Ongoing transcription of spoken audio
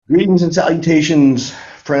Greetings and salutations,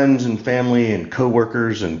 friends and family and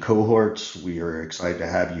coworkers and cohorts. We are excited to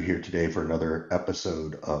have you here today for another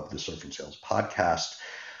episode of the Surf and Sales podcast.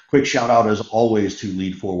 Quick shout out, as always, to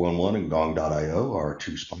Lead 411 and Gong.io, our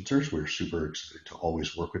two sponsors. We're super excited to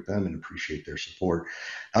always work with them and appreciate their support,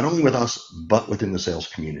 not only with us, but within the sales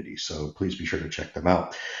community. So please be sure to check them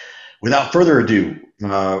out. Without further ado,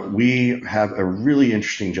 we have a really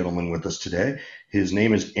interesting gentleman with us today. His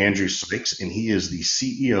name is Andrew Sykes, and he is the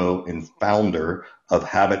CEO and founder of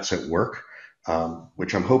Habits at Work,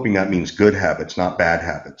 which I'm hoping that means good habits, not bad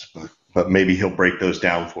habits. But maybe he'll break those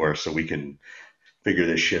down for us so we can figure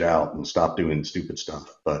this shit out and stop doing stupid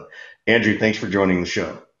stuff. But Andrew, thanks for joining the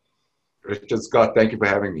show. Richard Scott, thank you for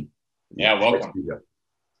having me. Yeah, welcome.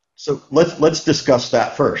 So let's discuss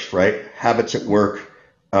that first, right? Habits at Work.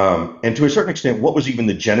 And to a certain extent, what was even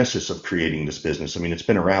the genesis of creating this business? I mean, it's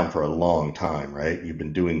been around for a long time, right? You've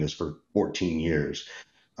been doing this for 14 years.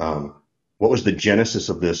 What was the genesis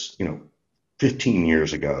of this, 15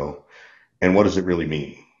 years ago? And what does it really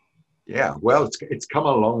mean? Yeah, well, it's come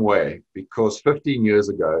a long way because 15 years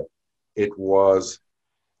ago, it was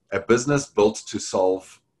a business built to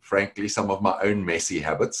solve, frankly, some of my own messy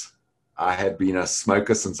habits. I had been a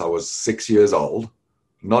smoker since I was 6 years old.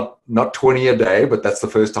 Not 20 a day, but that's the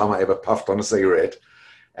first time I ever puffed on a cigarette.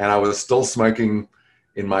 And I was still smoking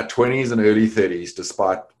in my 20s and early 30s,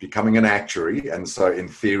 despite becoming an actuary. And so in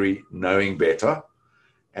theory, knowing better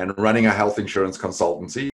and running a health insurance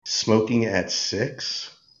consultancy. Smoking at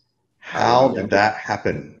 6? How did that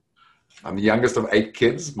happen? I'm the youngest of 8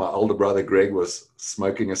 kids. My older brother, Greg, was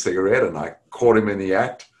smoking a cigarette and I caught him in the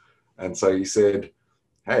act. And so he said,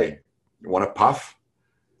 "Hey, you want to puff?"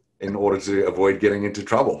 in order to avoid getting into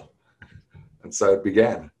trouble. And so it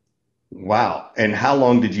began. Wow. And how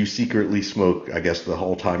long did you secretly smoke, I guess, the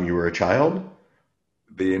whole time you were a child?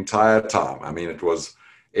 The entire time. I mean, it was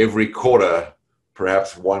every quarter,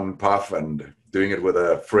 perhaps one puff, and doing it with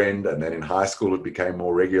a friend. And then in high school, it became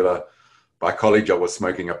more regular. By college, I was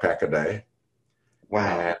smoking a pack a day.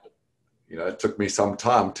 Wow. And, it took me some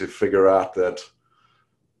time to figure out that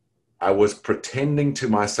I was pretending to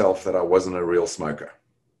myself that I wasn't a real smoker.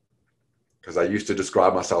 Because I used to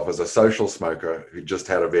describe myself as a social smoker who just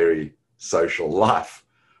had a very social life,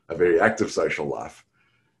 a very active social life.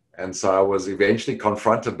 And so I was eventually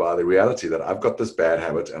confronted by the reality that I've got this bad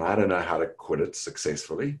habit and I don't know how to quit it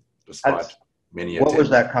successfully, despite many attempts. What was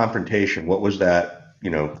that confrontation? What was that,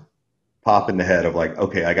 pop in the head of like,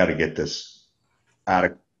 okay, I got to get this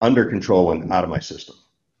under control and out of my system?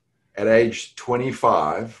 At age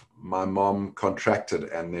 25, my mom contracted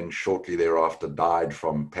and then shortly thereafter died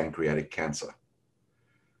from pancreatic cancer.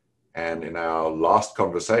 And in our last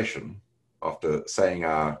conversation, after saying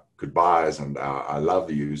our goodbyes and our I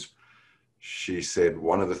love yous, she said,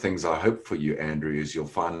 "One of the things I hope for you, Andrew, is you'll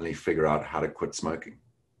finally figure out how to quit smoking."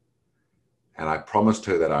 And I promised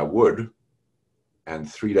her that I would. And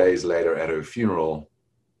 3 days later at her funeral,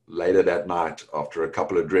 later that night, after a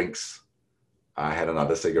couple of drinks, I had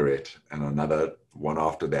another cigarette and another one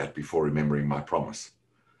after that before remembering my promise.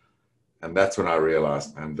 And that's when I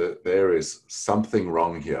realized, man, that there is something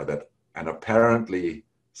wrong here, that an apparently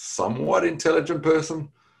somewhat intelligent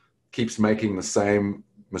person keeps making the same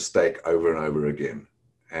mistake over and over again.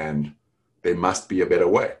 And there must be a better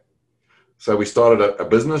way. So we started a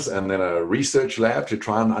business and then a research lab to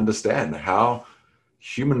try and understand how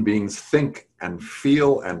human beings think and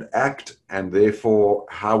feel and act, and therefore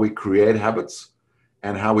how we create habits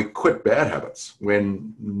and how we quit bad habits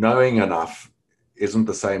when knowing enough isn't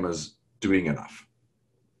the same as doing enough.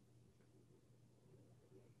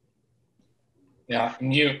 Yeah,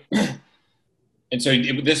 and so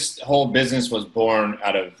this whole business was born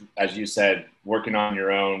out of, as you said, working on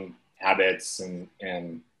your own habits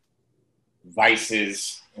and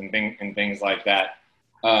vices and things like that.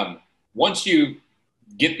 Once you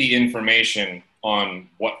get the information on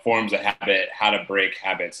what forms a habit, how to break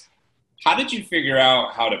habits, how did you figure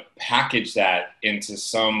out how to package that into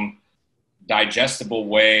some digestible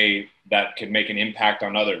way that could make an impact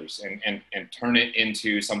on others and turn it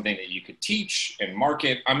into something that you could teach and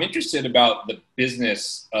market? I'm interested about the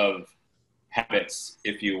business of habits,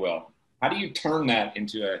 if you will. How do you turn that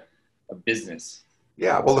into a business?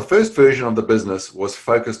 Yeah, well, the first version of the business was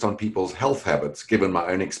focused on people's health habits, given my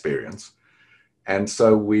own experience. And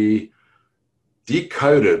so we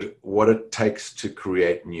decoded what it takes to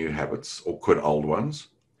create new habits or quit old ones,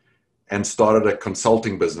 and started a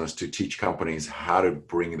consulting business to teach companies how to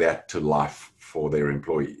bring that to life for their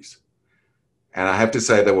employees. And I have to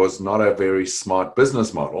say that was not a very smart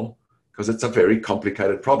business model because it's a very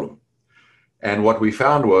complicated problem. And what we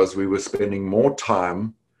found was we were spending more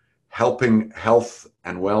time helping health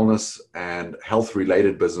and wellness and health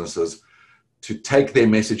related businesses to take their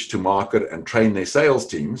message to market and train their sales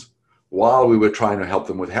teams while we were trying to help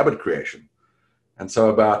them with habit creation. And so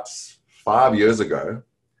about 5 years ago,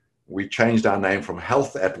 we changed our name from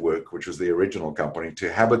Health at Work, which was the original company,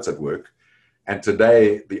 to Habits at Work. And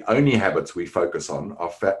today, the only habits we focus on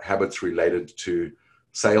are habits related to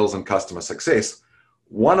sales and customer success,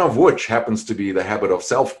 one of which happens to be the habit of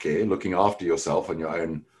self-care, looking after yourself and your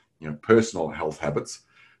own personal health habits.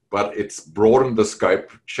 But it's broadened the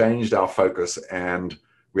scope, changed our focus, and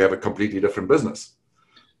we have a completely different business.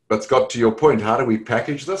 But Scott, to your point, how do we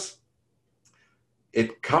package this?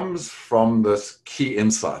 It comes from this key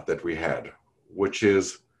insight that we had, which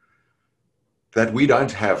is that we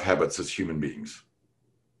don't have habits as human beings.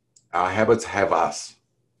 Our habits have us.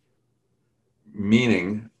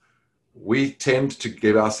 Meaning, we tend to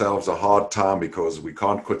give ourselves a hard time because we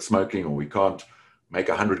can't quit smoking, or we can't make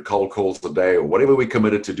 100 cold calls a day, or whatever we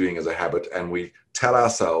committed to doing as a habit. And we tell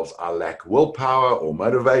ourselves I lack willpower or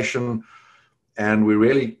motivation, and we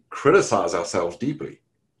really criticize ourselves deeply.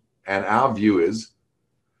 And our view is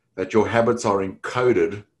that your habits are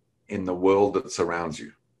encoded in the world that surrounds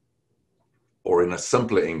you. Or in a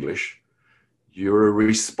simpler English, you're a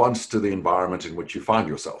response to the environment in which you find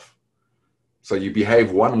yourself. So you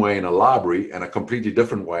behave one way in a library and a completely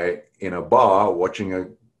different way in a bar watching a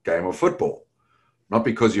game of football. Not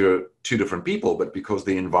because you're two different people, but because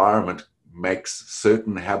the environment makes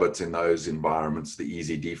certain habits in those environments the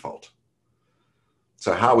easy default.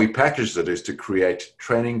 So how we packaged it is to create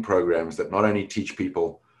training programs that not only teach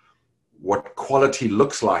people what quality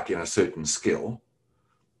looks like in a certain skill,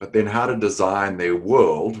 but then how to design their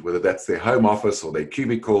world, whether that's their home office or their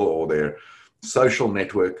cubicle or their social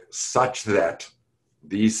network, such that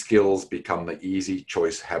these skills become the easy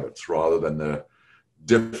choice habits rather than the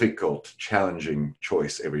difficult, challenging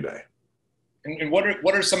choice every day. And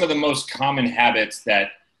what are some of the most common habits that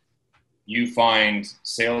you find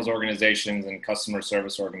sales organizations and customer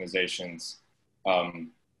service organizations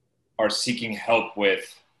are seeking help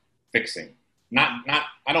with fixing? Not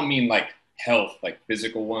I don't mean like health, like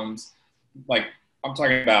physical ones. Like I'm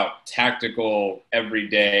talking about tactical,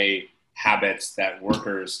 everyday habits that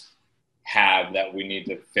workers have that we need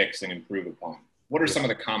to fix and improve upon. What are some of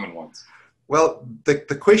the common ones? Well, the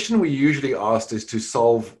question we usually ask is to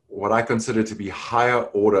solve what I consider to be higher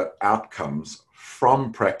order outcomes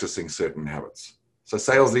from practicing certain habits. So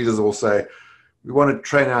sales leaders will say, we want to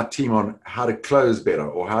train our team on how to close better,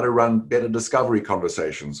 or how to run better discovery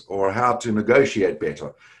conversations, or how to negotiate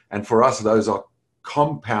better. And for us, those are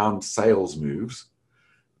compound sales moves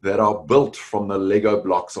that are built from the Lego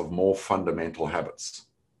blocks of more fundamental habits.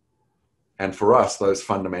 And for us, those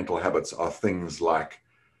fundamental habits are things like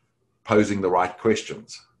posing the right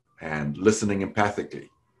questions and listening empathically,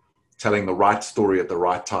 telling the right story at the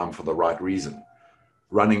right time for the right reason,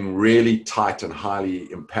 running really tight and highly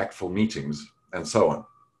impactful meetings, and so on.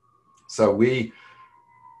 So we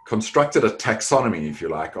constructed a taxonomy, if you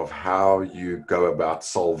like, of how you go about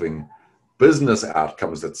solving business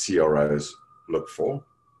outcomes that CROs look for.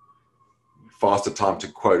 Faster time to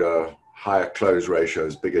quota, higher close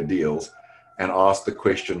ratios, bigger deals, and ask the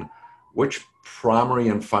question, which primary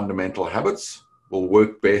and fundamental habits will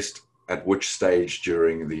work best at which stage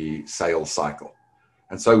during the sales cycle?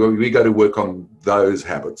 And so we go to work on those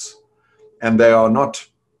habits, and they are not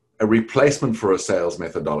a replacement for a sales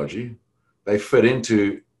methodology. They fit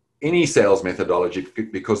into any sales methodology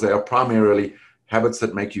because they are primarily habits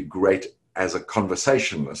that make you great as a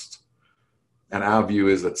conversationalist. And our view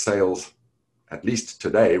is that sales, at least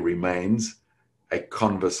today, remains a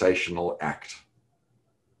conversational act.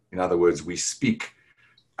 In other words, we speak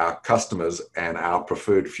our customers and our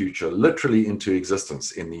preferred future literally into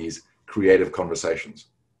existence in these creative conversations.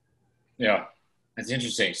 Yeah, that's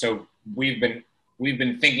interesting. So we've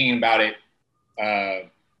been thinking about it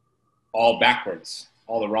all backwards,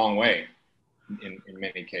 all the wrong way in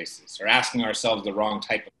many cases, or asking ourselves the wrong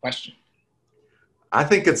type of question. I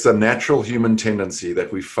think it's a natural human tendency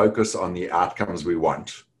that we focus on the outcomes we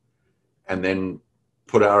want and then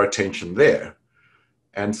put our attention there.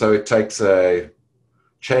 And so it takes a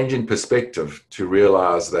change in perspective to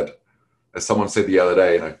realize that, as someone said the other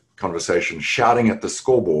day in a conversation, shouting at the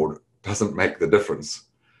scoreboard doesn't make the difference.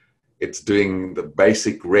 It's doing the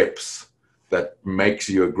basic reps that makes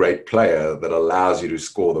you a great player, that allows you to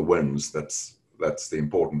score the wins. That's the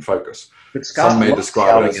important focus. Some may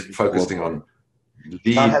describe it as focusing on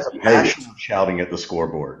Scott has a passion of shouting at the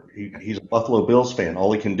scoreboard. He's a Buffalo Bills fan.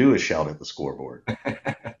 All he can do is shout at the scoreboard.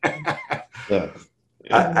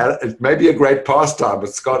 It may be a great pastime, but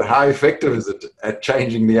Scott, how effective is it at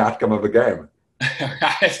changing the outcome of a game?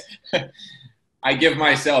 I give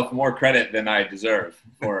myself more credit than I deserve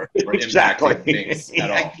for Exactly. impacting things at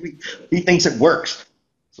all. He thinks it works.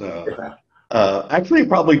 So actually, it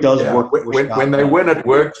probably does work for Scott. When they win, it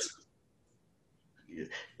works.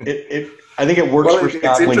 I think it works for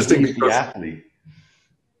Scott when he's the athlete.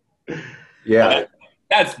 Yeah.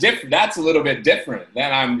 That's different. That's a little bit different.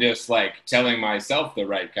 Then I'm just like telling myself the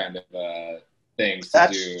right kind of things to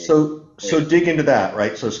do. So dig into that,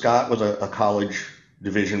 right? So Scott was a college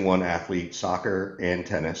Division I athlete, soccer and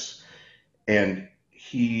tennis, and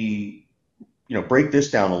he, break this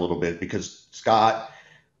down a little bit, because Scott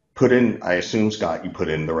put in, I assume, Scott, you put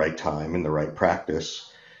in the right time and the right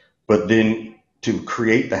practice, but then to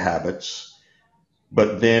create the habits.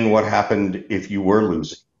 But then what happened if you were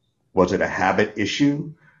losing? Was it a habit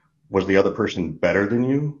issue? Was the other person better than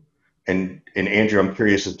you? And Andrew, I'm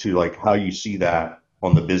curious as to like how you see that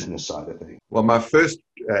on the business side of things. Well, my first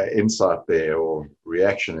insight there or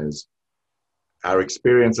reaction is our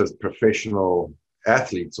experience as professional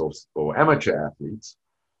athletes or amateur athletes,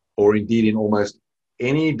 or indeed in almost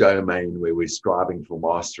any domain where we're striving for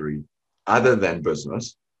mastery other than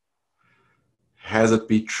business, has it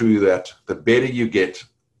be true that the better you get,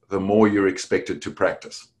 the more you're expected to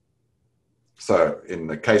practice. So in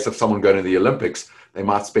the case of someone going to the Olympics, they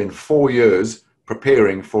might spend 4 years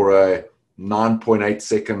preparing for a 9.8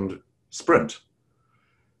 second sprint.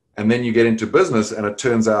 And then you get into business and it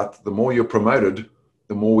turns out the more you're promoted,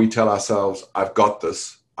 the more we tell ourselves, I've got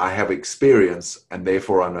this, I have experience, and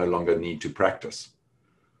therefore I no longer need to practice.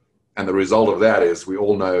 And the result of that is we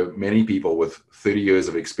all know many people with 30 years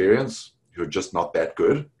of experience who are just not that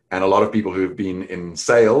good. And a lot of people who have been in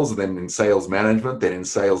sales, then in sales management, then in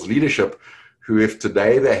sales leadership, who if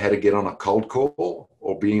today they had to get on a cold call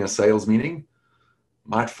or being a sales meeting,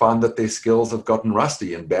 might find that their skills have gotten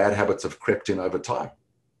rusty and bad habits have crept in over time.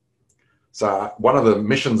 So one of the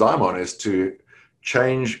missions I'm on is to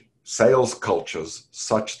change sales cultures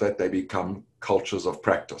such that they become cultures of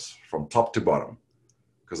practice from top to bottom.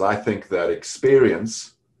 Because I think that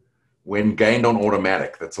experience, when gained on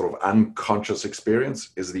automatic, that sort of unconscious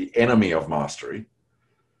experience, is the enemy of mastery.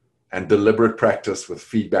 And deliberate practice with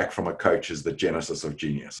feedback from a coach is the genesis of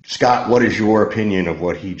genius. Scott, what is your opinion of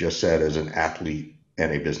what he just said as an athlete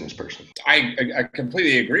and a business person? I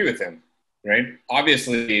completely agree with him, right?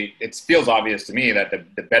 Obviously, it feels obvious to me that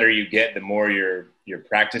the better you get, the more you're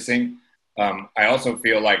practicing. I also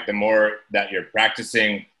feel like the more that you're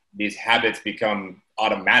practicing, these habits become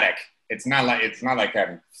automatic. It's not like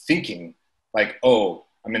I'm thinking like, oh,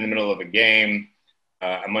 I'm in the middle of a game,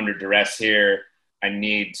 I'm under duress here, I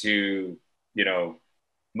need to,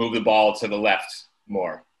 move the ball to the left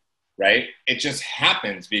more, right? It just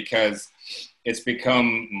happens because it's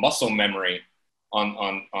become muscle memory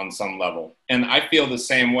on some level. And I feel the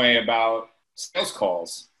same way about sales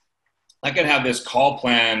calls. I can have this call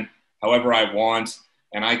plan however I want,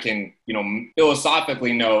 and I can,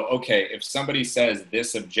 philosophically know, okay, if somebody says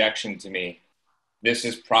this objection to me, this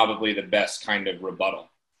is probably the best kind of rebuttal.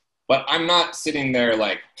 But I'm not sitting there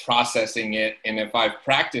like processing it. And if I've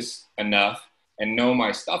practiced enough and know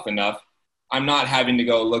my stuff enough, I'm not having to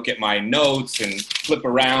go look at my notes and flip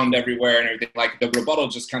around everywhere and everything. Like the rebuttal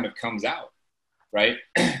just kind of comes out, right?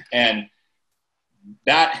 And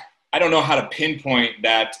that, I don't know how to pinpoint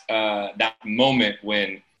that that moment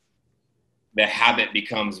when the habit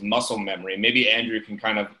becomes muscle memory. Maybe Andrew can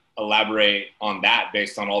kind of elaborate on that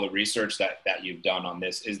based on all the research that you've done on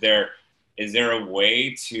this. Is there a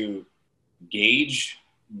way to gauge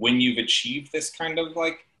when you've achieved this kind of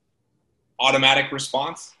like automatic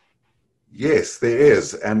response? Yes, there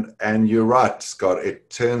is. And you're right, Scott. It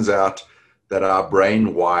turns out that our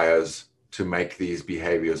brain wires to make these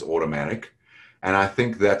behaviors automatic. And I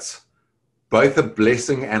think that's both a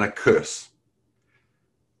blessing and a curse.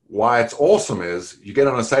 Why it's awesome is you get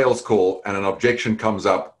on a sales call and an objection comes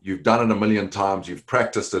up. You've done it a million times. You've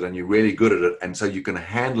practiced it and you're really good at it. And so you can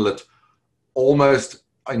handle it almost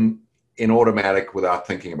in automatic without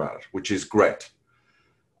thinking about it, which is great.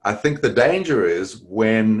 I think the danger is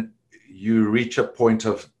when you reach a point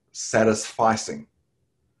of satisficing.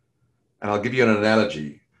 And I'll give you an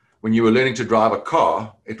analogy. When you were learning to drive a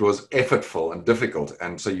car, it was effortful and difficult.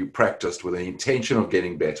 And so you practiced with the intention of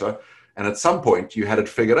getting better. And at some point you had it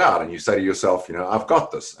figured out and you say to yourself, I've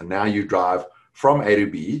got this. And now you drive from A to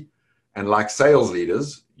B. And like sales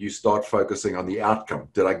leaders, you start focusing on the outcome.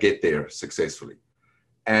 Did I get there successfully?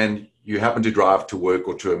 And you happen to drive to work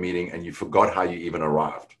or to a meeting and you forgot how you even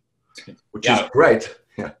arrived, which is great.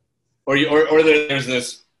 Yeah. Or there's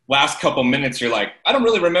this last couple minutes, you're like, I don't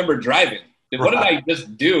really remember driving. What did I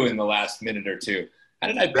just do in the last minute or two? How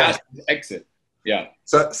did I pass the exit? Yeah.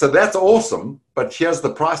 So that's awesome. But here's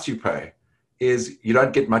the price you pay is you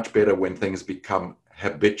don't get much better when things become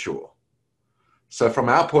habitual. So from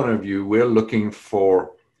our point of view, we're looking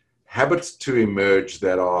for habits to emerge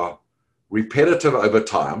that are repetitive over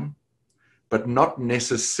time, but not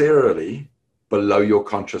necessarily below your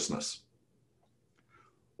consciousness.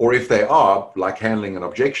 Or if they are, like handling an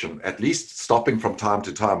objection, at least stopping from time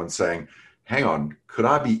to time and saying, hang on, could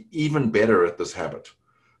I be even better at this habit?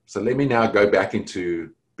 So let me now go back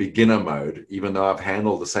into beginner mode, even though I've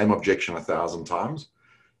handled the same objection 1,000 times,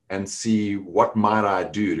 and see what might I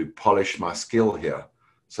do to polish my skill here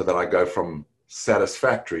so that I go from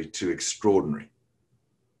satisfactory to extraordinary.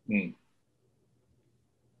 Mm.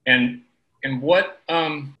 And what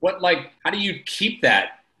like, how do you keep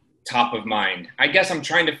that top of mind? I guess I'm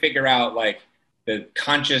trying to figure out like the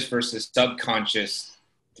conscious versus subconscious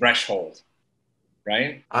threshold,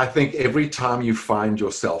 right? I think every time you find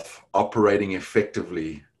yourself operating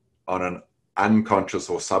effectively on an unconscious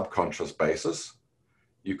or subconscious basis,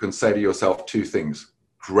 you can say to yourself two things.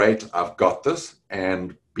 Great, I've got this,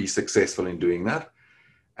 and be successful in doing that.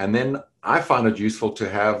 And then I find it useful to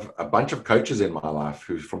have a bunch of coaches in my life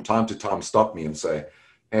who from time to time stop me and say,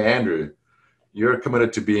 hey, Andrew, you're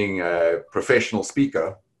committed to being a professional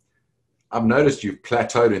speaker. I've noticed you've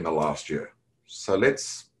plateaued in the last year. So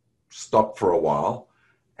let's stop for a while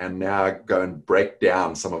and now go and break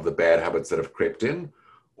down some of the bad habits that have crept in,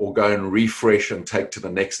 or go and refresh and take to the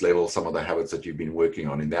next level some of the habits that you've been working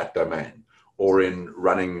on in that domain, or in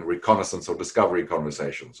running reconnaissance or discovery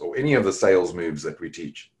conversations, or any of the sales moves that we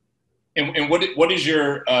teach. And what is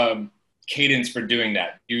your cadence for doing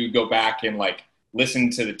that? Do you go back and like listen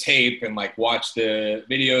to the tape and like watch the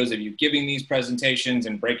videos of you giving these presentations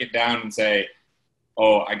and break it down and say,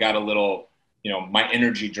 oh, I got a little, my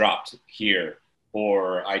energy dropped here,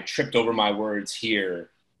 or I tripped over my words here?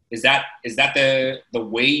 Is that the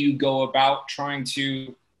way you go about trying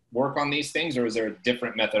to work on these things, or is there a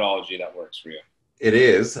different methodology that works for you? It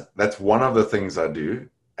is. That's one of the things I do.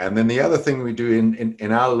 And then the other thing we do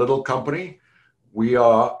in our little company, we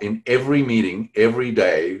are in every meeting, every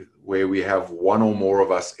day, where we have one or more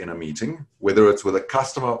of us in a meeting, whether it's with a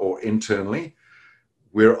customer or internally,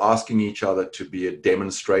 we're asking each other to be a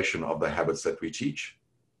demonstration of the habits that we teach.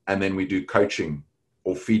 And then we do coaching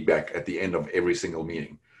or feedback at the end of every single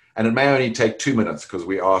meeting. And it may only take 2 minutes because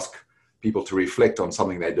we ask people to reflect on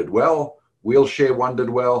something they did well. We'll share one did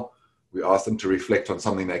well. We ask them to reflect on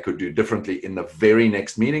something they could do differently in the very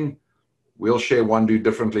next meeting. We'll share one do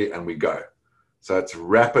differently, and we go. So it's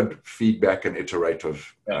rapid feedback and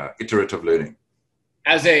iterative learning.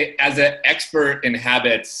 As an expert in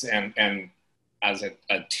habits and as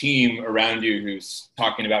a team around you who's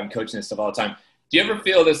talking about and coaching this stuff all the time, do you ever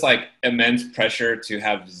feel this like immense pressure to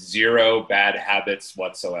have zero bad habits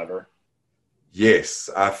whatsoever? Yes,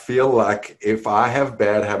 I feel like if I have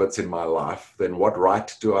bad habits in my life, then what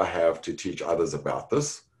right do I have to teach others about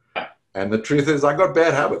this? And the truth is I got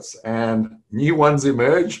bad habits and new ones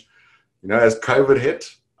emerge. As COVID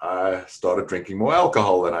hit, I started drinking more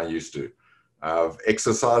alcohol than I used to. I've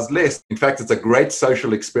exercised less. In fact, it's a great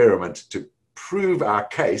social experiment to prove our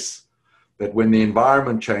case that when the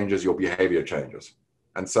environment changes, your behavior changes.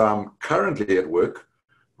 And so I'm currently at work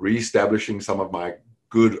reestablishing some of my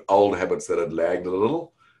good old habits that had lagged a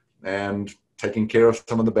little and taking care of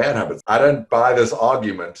some of the bad habits. I don't buy this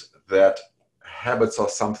argument that habits are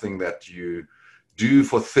something that you do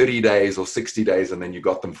for 30 days or 60 days and then you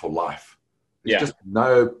got them for life. There's just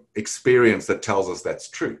no experience that tells us that's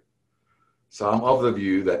true. So I'm of the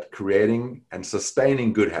view that creating and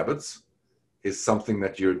sustaining good habits is something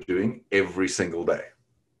that you're doing every single day.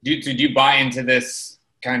 Do you buy into this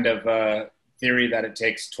kind of theory that it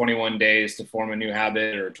takes 21 days to form a new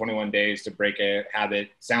habit or 21 days to break a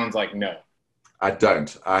habit? Sounds like no. I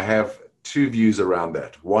don't. I have two views around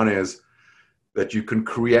that. One is that you can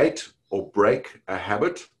create or break a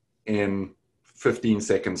habit in 15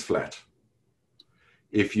 seconds flat.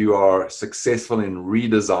 If you are successful in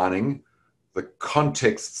redesigning the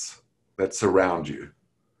contexts that surround you,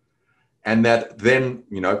 and that then,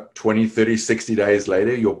 20, 30, 60 days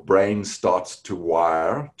later, your brain starts to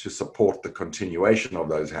wire to support the continuation of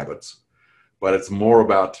those habits. But it's more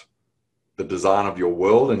about the design of your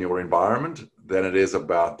world and your environment than it is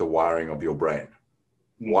about the wiring of your brain.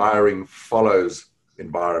 Wiring follows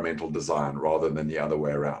environmental design rather than the other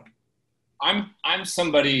way around. I'm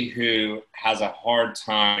somebody who has a hard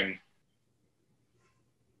time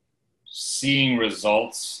seeing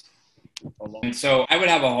results. And so I would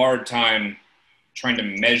have a hard time trying to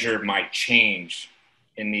measure my change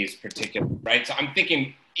in these particular, right? So I'm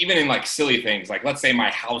thinking even in like silly things, like let's say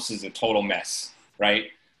my house is a total mess, right?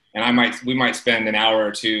 and we might spend an hour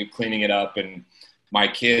or two cleaning it up, and my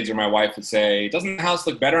kids or my wife would say, doesn't the house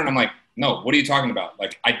look better? And I'm like, no, what are you talking about?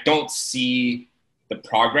 Like, I don't see the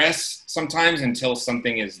progress sometimes until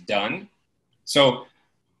something is done. So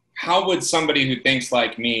how would somebody who thinks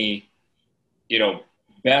like me,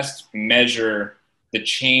 best measure the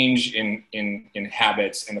change in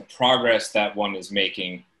habits and the progress that one is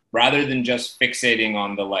making, rather than just fixating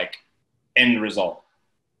on the like end result,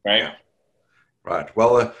 right? Yeah. Right.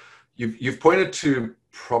 Well, you've pointed to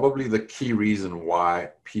probably the key reason why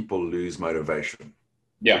people lose motivation.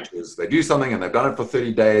 Yeah. Which is they do something and they've done it for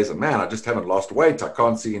 30 days and man, I just haven't lost weight. I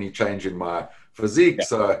can't see any change in my physique. Yeah.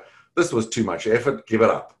 So this was too much effort. Give it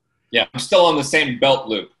up. Yeah. I'm still on the same belt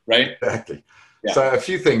loop, right? Exactly. Yeah. So a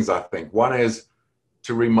few things I think. One is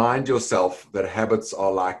to remind yourself that habits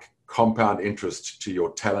are like compound interest to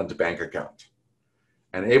your talent bank account.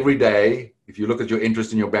 And every day, if you look at your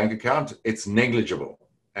interest in your bank account, it's negligible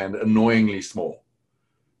and annoyingly small.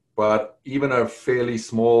 But even a fairly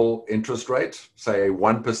small interest rate, say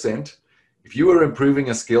 1%, if you were improving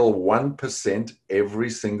a skill 1% every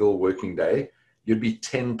single working day, you'd be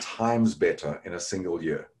 10 times better in a single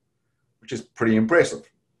year, which is pretty impressive.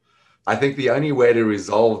 I think the only way to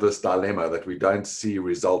resolve this dilemma that we don't see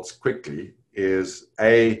results quickly is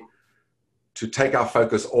A, to take our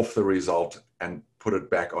focus off the result and put it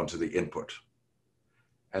back onto the input.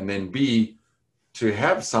 And then B, to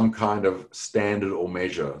have some kind of standard or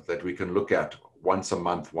measure that we can look at once a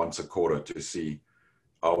month, once a quarter to see,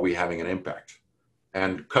 are we having an impact?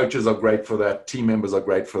 And coaches are great for that. Team members are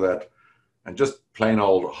great for that. And just plain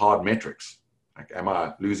old hard metrics. Like, am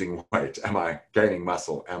I losing weight? Am I gaining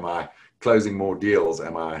muscle? Am I closing more deals?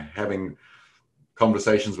 Am I having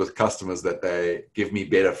conversations with customers that they give me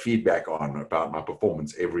better feedback on about my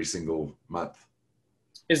performance every single month?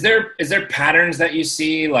 Is there patterns that you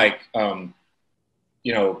see, like,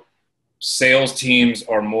 sales teams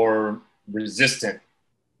are more resistant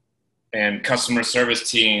and customer service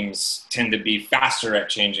teams tend to be faster at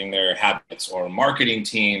changing their habits, or marketing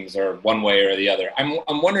teams are one way or the other?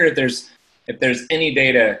 I'm wondering if there's any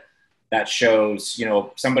data that shows,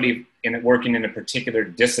 somebody working in a particular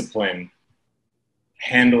discipline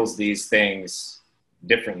handles these things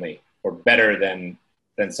differently or better than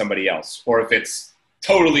somebody else, or if it's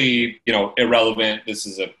totally, irrelevant. This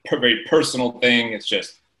is a very personal thing. It's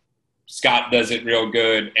just Scott does it real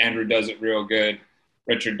good. Andrew does it real good.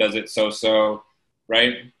 Richard does it so-so,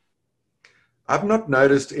 right? I've not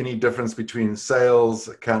noticed any difference between sales,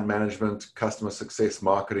 account management, customer success,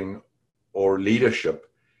 marketing, or leadership,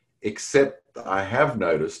 except I have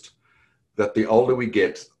noticed that the older we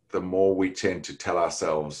get, the more we tend to tell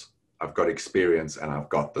ourselves, I've got experience and I've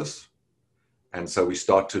got this. And so we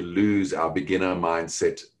start to lose our beginner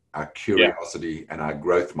mindset, our curiosity, and our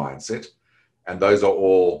growth mindset. And those are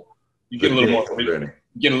all you get a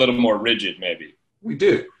little more rigid, maybe. We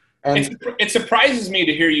do. And it surprises me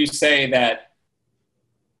to hear you say that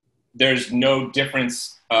there's no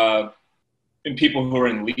difference in people who are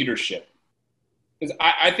in leadership. Because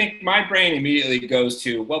I think my brain immediately goes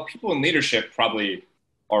to, well, people in leadership probably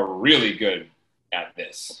are really good at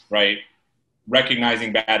this, right?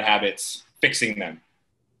 Recognizing bad habits, fixing them,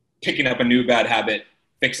 picking up a new bad habit,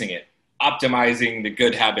 fixing it, optimizing the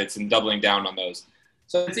good habits and doubling down on those.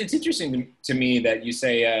 So it's interesting to me that you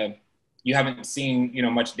say you haven't seen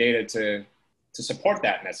much data to support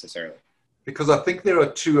that necessarily. Because I think there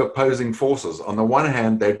are two opposing forces. On the one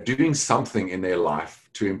hand, they're doing something in their life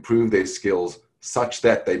to improve their skills such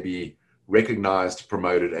that they be recognized,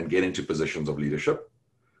 promoted, and get into positions of leadership.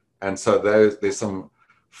 And so there's some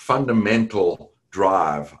fundamental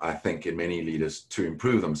drive, I think, in many leaders to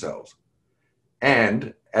improve themselves.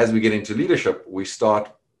 And as we get into leadership, we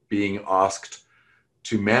start being asked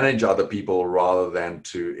to manage other people rather than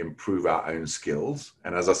to improve our own skills.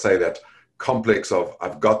 And as I say, that complex of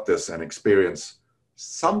I've got this and experience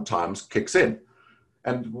sometimes kicks in.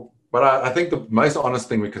 But I think the most honest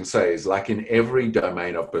thing we can say is, like in every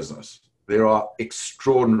domain of business, there are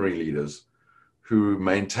extraordinary leaders who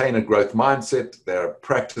maintain a growth mindset. They're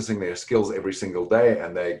practicing their skills every single day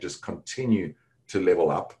and they just continue to level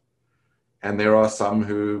up. And there are some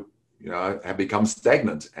who, have become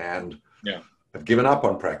stagnant and have given up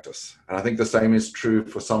on practice. And I think the same is true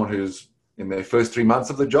for someone who's in their first 3 months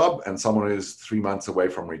of the job and someone who's 3 months away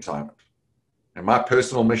from retirement. And my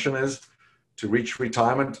personal mission is to reach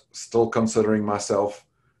retirement, still considering myself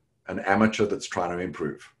an amateur that's trying to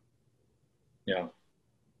improve. Yeah.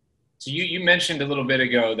 So you mentioned a little bit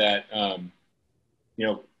ago that,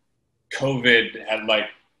 COVID had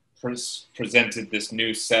presented this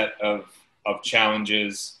new set of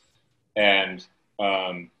challenges, and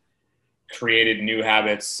created new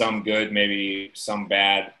habits, some good, maybe some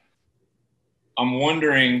bad. I'm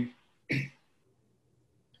wondering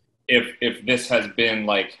if this has been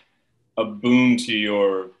like a boon to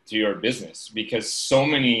your business, because so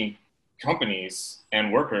many companies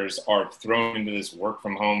and workers are thrown into this work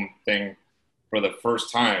from home thing for the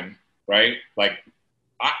first time, right? Like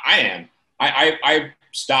I am. I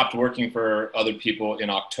stopped working for other people in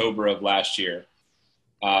October of last year.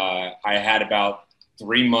 I had about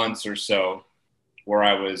 3 months or so where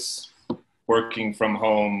I was working from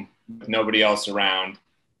home with nobody else around.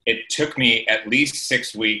 It took me at least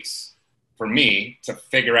 6 weeks for me to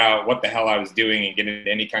figure out what the hell I was doing and get into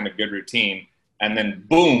any kind of good routine. And then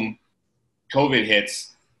boom, COVID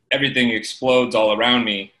hits, everything explodes all around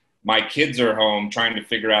me. My kids are home trying to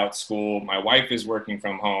figure out school. My wife is working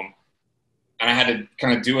from home. And I had to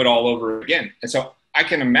kind of do it all over again. And so I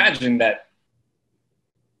can imagine that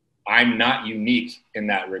I'm not unique in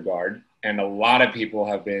that regard. And a lot of people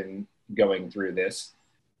have been going through this.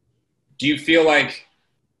 Do you feel like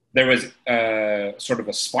there was sort of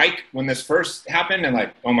a spike when this first happened and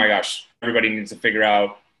like, oh my gosh, everybody needs to figure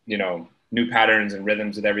out, new patterns and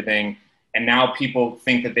rhythms and everything. And now people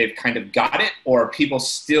think that they've kind of got it, or are people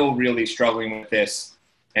still really struggling with this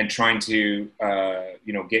and trying to,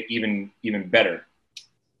 get even better?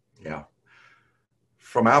 Yeah.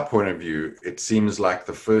 From our point of view, it seems like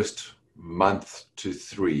the first month to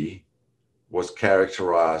 3 was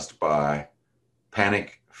characterized by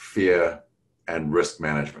panic, fear, and risk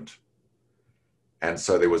management. And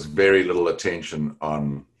so there was very little attention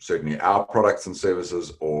on certainly our products and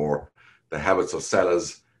services or the habits of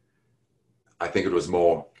sellers. I think it was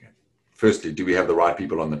more, firstly, do we have the right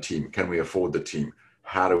people on the team? Can we afford the team?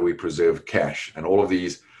 How do we preserve cash? And all of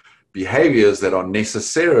these behaviors that are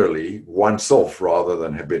necessarily once-off rather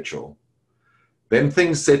than habitual. Then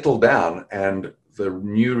things settled down and the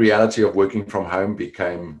new reality of working from home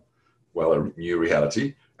became, well, a new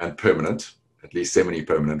reality and permanent, at least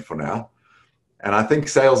semi-permanent for now. And I think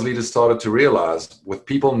sales leaders started to realize with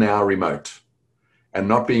people now remote and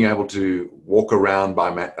not being able to walk around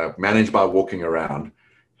manage by walking around,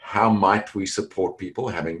 how might we support people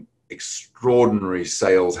having extraordinary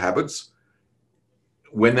sales habits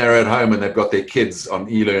when they're at home and they've got their kids on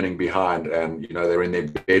e-learning behind and they're in their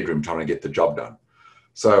bedroom trying to get the job done.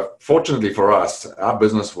 So fortunately for us, our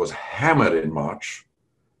business was hammered in March,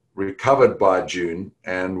 recovered by June,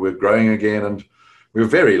 and we're growing again. And we were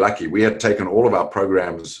very lucky. We had taken all of our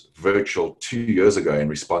programs virtual 2 years ago in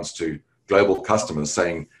response to global customers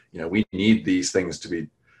saying, we need these things to be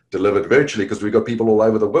delivered virtually because we've got people all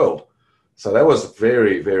over the world. So that was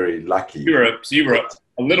very, very lucky. You were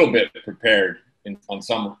a little bit prepared on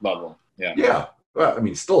some level. Yeah. Yeah. Well,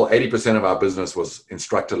 still 80% of our business was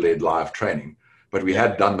instructor-led live training, but we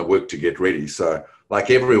had done the work to get ready. So like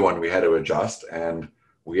everyone, we had to adjust, and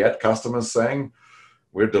we had customers saying,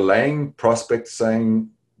 we're delaying, prospects saying,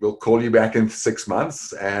 we'll call you back in 6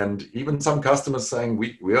 months. And even some customers saying,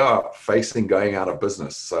 we are facing going out of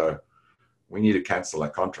business. So we need to cancel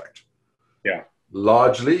that contract. Yeah.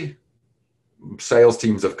 Largely, sales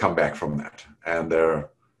teams have come back from that. And they're,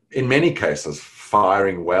 in many cases,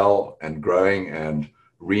 firing well and growing and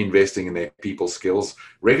reinvesting in their people skills,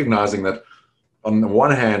 recognizing that on the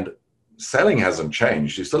one hand, selling hasn't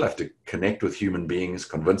changed. You still have to connect with human beings,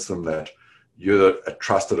 convince them that you're a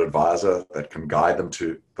trusted advisor that can guide them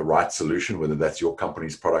to the right solution, whether that's your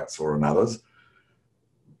company's products or another's.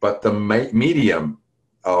 But the medium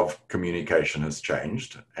of communication has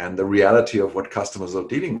changed, and the reality of what customers are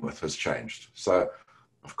dealing with has changed. So,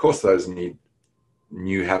 of course, those need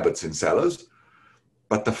new habits in sellers,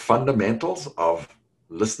 but the fundamentals of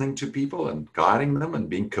listening to people and guiding them and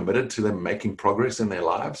being committed to them making progress in their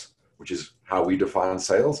lives, which is how we define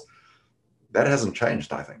sales, that hasn't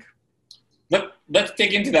changed, I think. Let's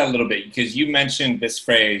dig into that a little bit, because you mentioned this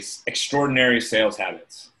phrase, extraordinary sales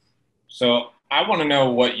habits. So I want to know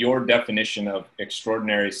what your definition of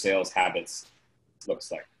extraordinary sales habits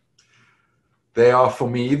looks like. They are, for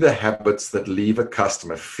me, the habits that leave a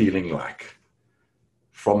customer feeling like,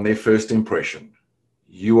 from their first impression,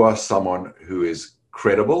 you are someone who is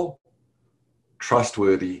credible,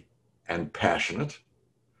 trustworthy, and passionate.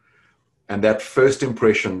 And that first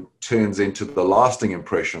impression turns into the lasting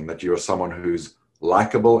impression that you're someone who's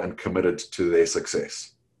likable and committed to their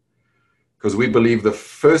success. Because we believe the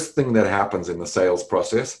first thing that happens in the sales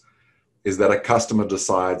process is that a customer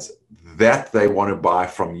decides that they want to buy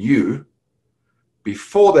from you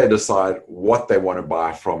before they decide what they want to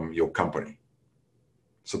buy from your company.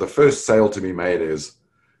 So the first sale to be made is,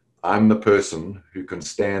 I'm the person who can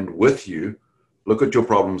stand with you, look at your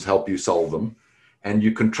problems, help you solve them. And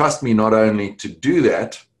you can trust me not only to do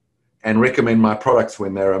that and recommend my products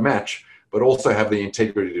when they're a match, but also have the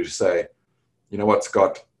integrity to say, you know what,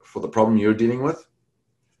 Scott, for the problem you're dealing with,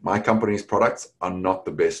 my company's products are not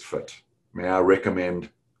the best fit. May I recommend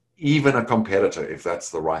even a competitor if that's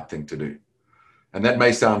the right thing to do? And that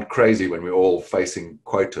may sound crazy when we're all facing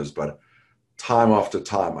quotas, but time after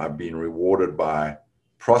time, I've been rewarded by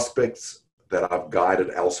prospects that I've guided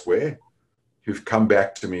elsewhere who've come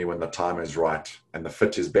back to me when the time is right and the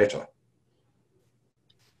fit is better.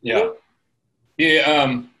 Yeah.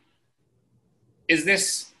 Yeah. Is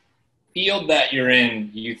this field that you're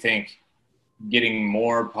in, you think, getting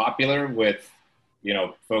more popular with, you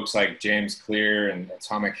know, folks like James Clear and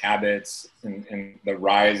Atomic Habits and the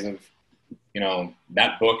rise of, you know,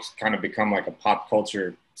 that book's kind of become like a pop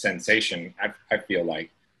culture sensation, I feel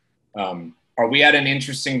like. Are we at an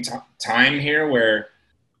interesting time here where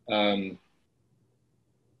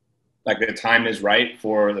like the time is right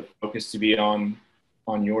for the focus to be on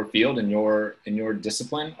your field and your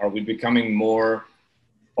discipline? Are we becoming more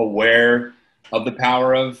aware of the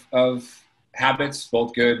power of habits,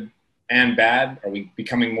 both good and bad? Are we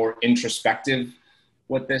becoming more introspective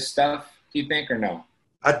with this stuff, do you think, or no?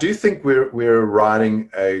 I do think we're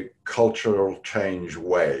riding a cultural change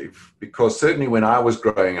wave, because certainly when I was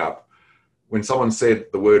growing up, when someone said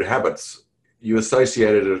the word habits, you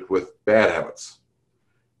associated it with bad habits.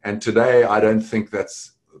 And today, I don't think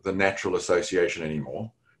that's the natural association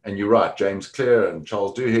anymore. And you're right, James Clear and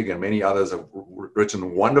Charles Duhigg and many others have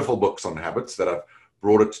written wonderful books on habits that have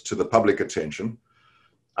brought it to the public attention.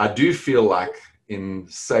 I do feel like in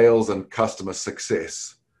sales and customer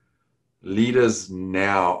success, leaders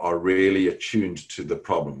now are really attuned to the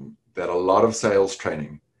problem that a lot of sales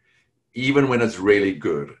training, even when it's really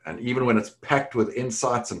good and even when it's packed with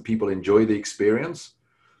insights and people enjoy the experience,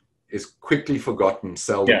 is quickly forgotten,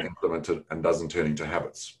 seldom implemented, and doesn't turn into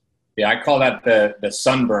habits. Yeah, I call that the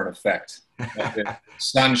sunburn effect. Like the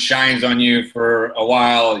sun shines on you for a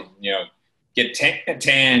while, you know, get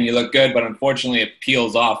tan, you look good, but unfortunately it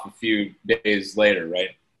peels off a few days later,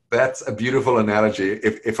 right? That's a beautiful analogy.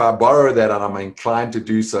 If I borrow that, and I'm inclined to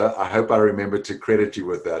do so, I hope I remember to credit you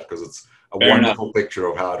with that, because it's a wonderful picture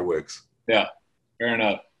of how it works. Yeah, fair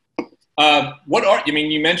enough.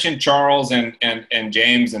 You mentioned Charles and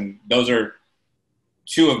James, and those are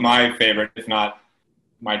two of my favorite, if not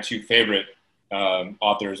my two favorite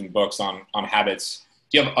authors and books on habits.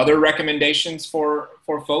 Do you have other recommendations for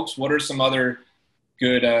folks? What are some other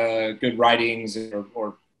good writings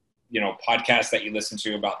or you know, podcasts that you listen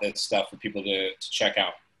to about this stuff for people to check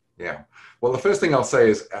out? Yeah. Well, the first thing I'll say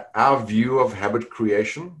is our view of habit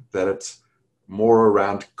creation, that it's more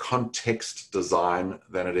around context design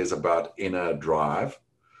than it is about inner drive,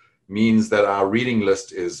 means that our reading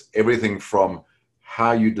list is everything from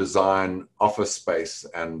how you design office space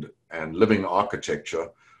and living architecture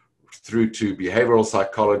through to behavioral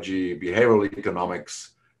psychology, behavioral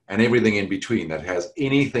economics, and everything in between that has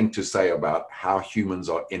anything to say about how humans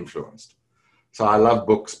are influenced. So I love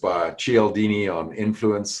books by Cialdini on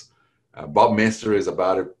influence. Bob Messer is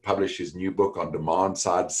about to publish his new book on demand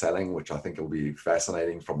side selling, which I think will be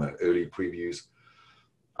fascinating from the early previews.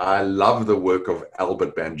 I love the work of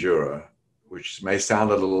Albert Bandura, which may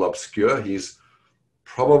sound a little obscure. He's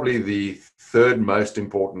probably the third most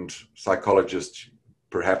important psychologist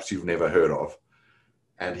perhaps you've never heard of.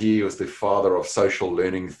 And he was the father of social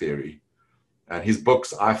learning theory. And his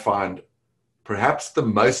books I find perhaps the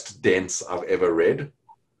most dense I've ever read.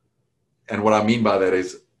 And what I mean by that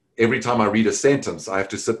is every time I read a sentence, I have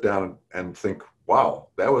to sit down and think, wow,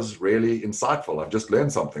 that was really insightful. I've just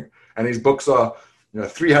learned something. And his books are,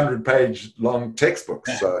 300-page long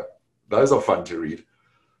textbooks. So those are fun to read.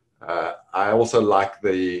 I also like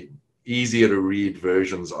the easier to read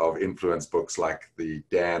versions of influence books like the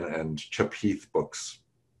Dan and Chip Heath books,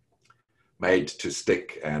 Made to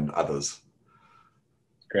Stick and others.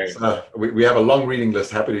 Great. So we have a long reading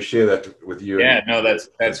list. Happy to share that with you. Yeah, no,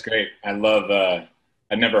 that's great. I love,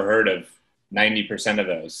 I've never heard of 90% of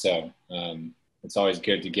those. So it's always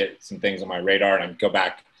good to get some things on my radar, and I go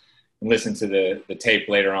back and listen to the tape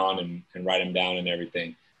later on and write them down and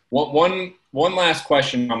everything. One last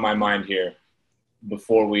question on my mind here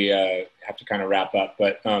before we have to kind of wrap up,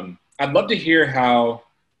 but I'd love to hear how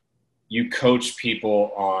you coach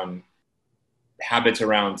people on habits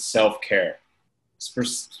around self-care,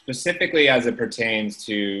 specifically as it pertains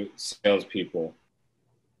to salespeople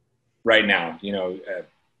right now.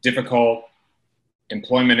 Difficult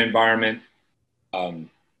employment environment,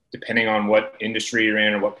 depending on what industry you're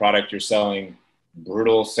in or what product you're selling,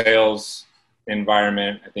 brutal sales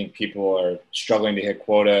environment. I think people are struggling to hit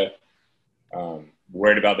quota,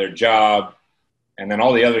 worried about their job. and then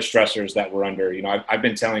all the other stressors that we're under. You know, I've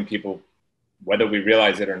been telling people, whether we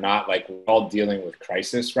realize it or not, like we're all dealing with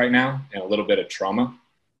crisis right now and a little bit of trauma.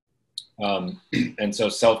 And so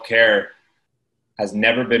self-care has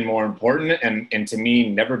never been more important, and to me,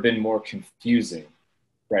 never been more confusing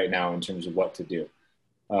right now in terms of what to do.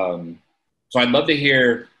 So I'd love to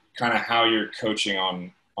hear kind of how you're coaching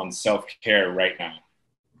on self-care right now.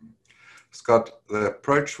 Scott, the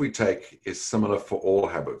approach we take is similar for all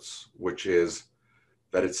habits, which is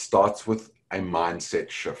that it starts with a mindset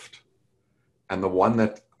shift. And the one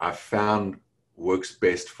that I found works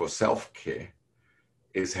best for self-care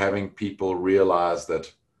is having people realize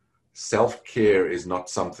that self-care is not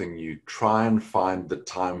something you try and find the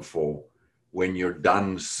time for when you're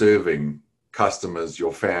done serving customers,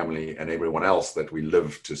 your family, and everyone else that we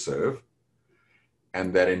live to serve.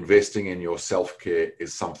 And that investing in your self-care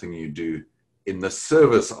is something you do in the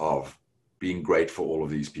service of being great for all of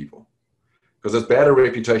these people. Because as bad a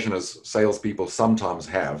reputation as salespeople sometimes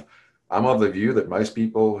have, I'm of the view that most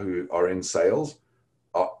people who are in sales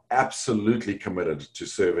are absolutely committed to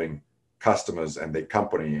serving customers and their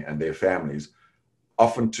company and their families,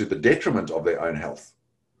 often to the detriment of their own health.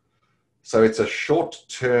 So it's a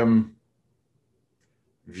short-term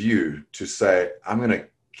view to say, I'm going to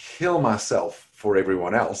kill myself for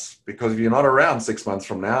everyone else, because if you're not around 6 months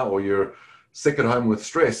from now, or you're sick at home with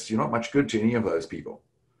stress, you're not much good to any of those people.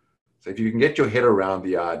 So if you can get your head around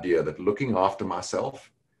the idea that looking after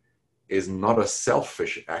myself is not a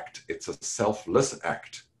selfish act, it's a selfless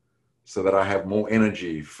act, so that I have more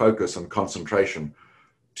energy, focus, and concentration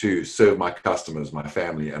to serve my customers, my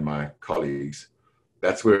family, and my colleagues.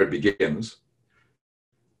 That's where it begins.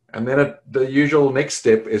 And then the usual next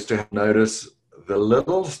step is to notice the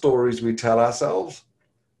little stories we tell ourselves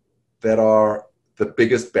that are the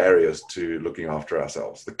biggest barriers to looking after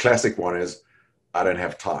ourselves. The classic one is, I don't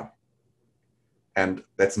have time. And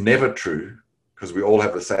that's never true, because we all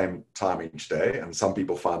have the same time each day, and some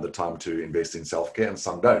people find the time to invest in self-care and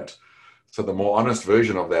some don't. So the more honest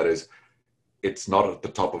version of that is, it's not at the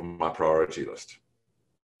top of my priority list.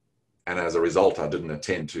 And as a result, I didn't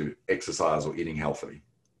attend to exercise or eating healthily.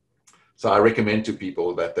 So I recommend to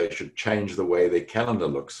people that they should change the way their calendar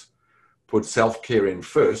looks, put self-care in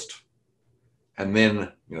first, and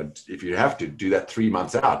then, you know, if you have to, do that 3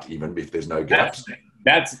 months out, even if there's no gaps.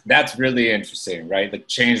 That's really interesting, right? Like,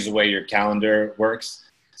 change the way your calendar works.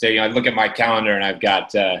 So, you know, I look at my calendar and I've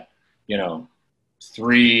got,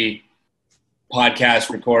 3 podcast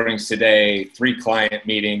recordings today, 3 client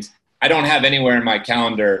meetings. I don't have anywhere in my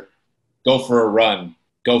calendar, go for a run,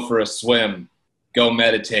 go for a swim, go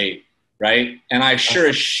meditate, right? And I sure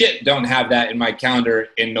as shit don't have that in my calendar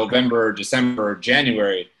in November, or December, or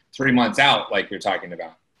January, 3 months out, like you're talking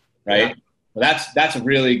about, right? Yeah. Well, that's a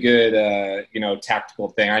really good, tactical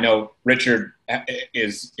thing. I know Richard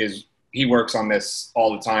he works on this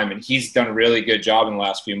all the time, and he's done a really good job in the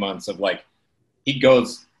last few months of, like, he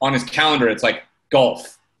goes on his calendar, it's like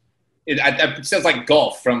golf. It says like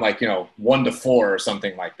golf from 1 to 4 or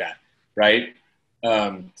something like that, right?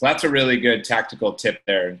 So that's a really good tactical tip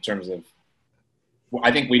there in terms of,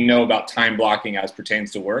 I think we know about time blocking as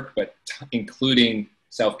pertains to work, but including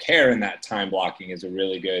self-care in that time blocking is a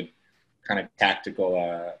really good kind of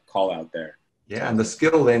tactical call out there. Yeah, and the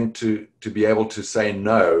skill then to be able to say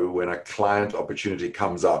no when a client opportunity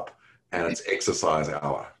comes up and it's exercise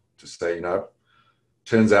hour, to say,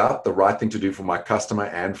 turns out the right thing to do for my customer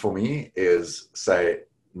and for me is say,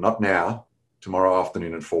 not now, tomorrow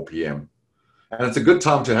afternoon at 4 p.m. And it's a good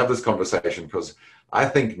time to have this conversation, because I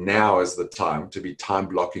think now is the time to be time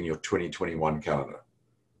blocking your 2021 calendar.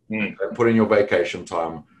 And put in your vacation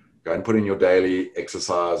time, go and put in your daily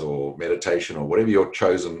exercise or meditation or whatever your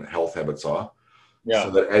chosen health habits are. Yeah. So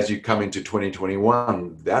that as you come into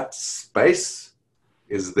 2021, that space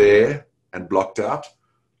is there and blocked out.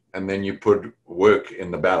 And then you put work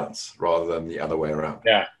in the balance rather than the other way around.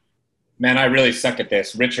 Yeah. Man, I really suck at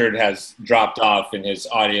this. Richard has dropped off in his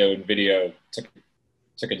audio and video,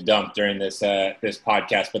 took a dump during this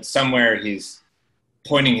podcast, but somewhere he's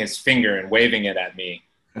pointing his finger and waving it at me,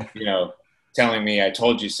 telling me, I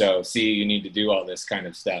told you so. See, you need to do all this kind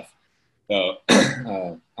of stuff. So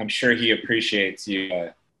I'm sure he appreciates you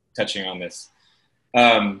touching on this.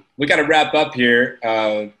 We got to wrap up here.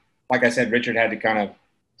 Like I said, Richard had to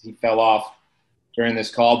he fell off during this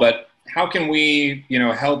call, but how can we,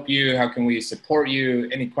 help you? How can we support you?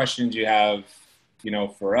 Any questions you have,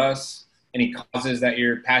 for us? Any causes that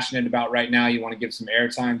you're passionate about right now you want to give some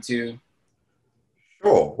airtime to?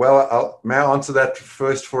 Sure. Well, may I answer that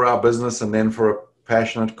first for our business and then for a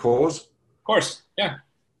passionate cause? Of course, yeah.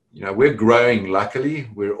 we're growing. Luckily,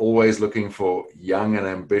 we're always looking for young and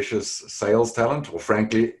ambitious sales talent, or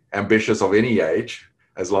frankly, ambitious of any age,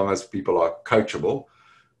 as long as people are coachable.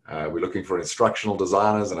 We're looking for instructional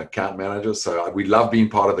designers and account managers. So we love being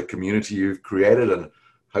part of the community you've created, and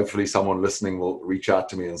hopefully someone listening will reach out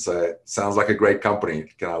to me and say, sounds like a great company.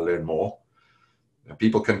 Can I learn more?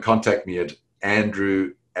 People can contact me at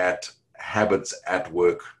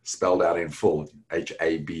Andrew@habitsatwork, spelled out in full,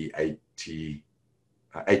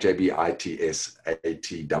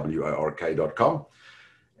 HABITSATWORK.com.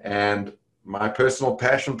 And my personal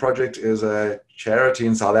passion project is a charity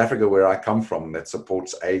in South Africa where I come from that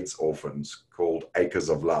supports AIDS orphans, called Acres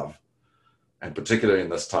of Love. And particularly in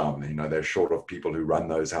this time, they're short of people who run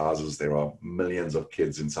those houses. There are millions of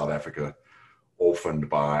kids in South Africa orphaned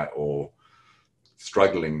by or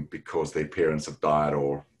struggling because their parents have died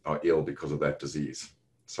or are ill because of that disease.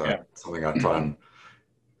 So something I try and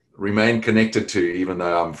remain connected to, even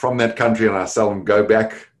though I'm from that country and I seldom go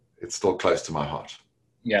back, it's still close to my heart.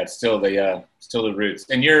 Yeah, it's still the roots.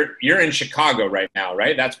 And you're in Chicago right now,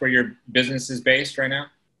 right? That's where your business is based right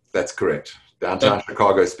now? That's correct. Downtown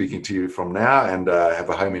Chicago, speaking to you from now, and have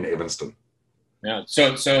a home in Evanston. Yeah.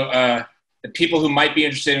 So the people who might be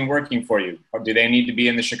interested in working for you, do they need to be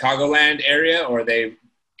in the Chicagoland area, or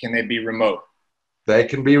can they be remote? They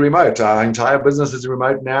can be remote. Our entire business is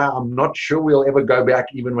remote now. I'm not sure we'll ever go back,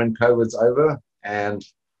 even when COVID's over, and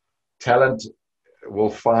talent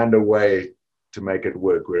will find a way to make it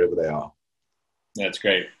work wherever they are. That's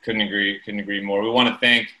great. Couldn't agree more. We want to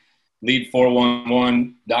thank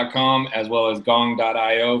lead411.com as well as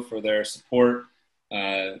gong.io for their support.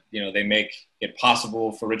 They make it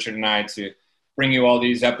possible for Richard and I to bring you all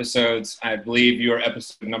these episodes. I believe you are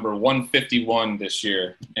episode number 151 this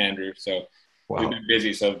year, Andrew. So we've been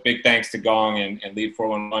busy. So big thanks to Gong and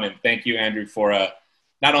Lead411. And thank you, Andrew, for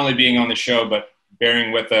not only being on the show, but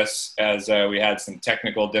bearing with us as we had some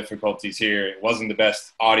technical difficulties here. It wasn't the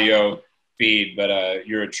best audio feed, but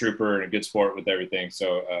you're a trooper and a good sport with everything.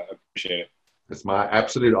 So appreciate it. It's my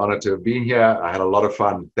absolute honor to have been here. I had a lot of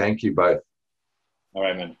fun. Thank you both. All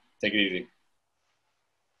right, man. Take it easy.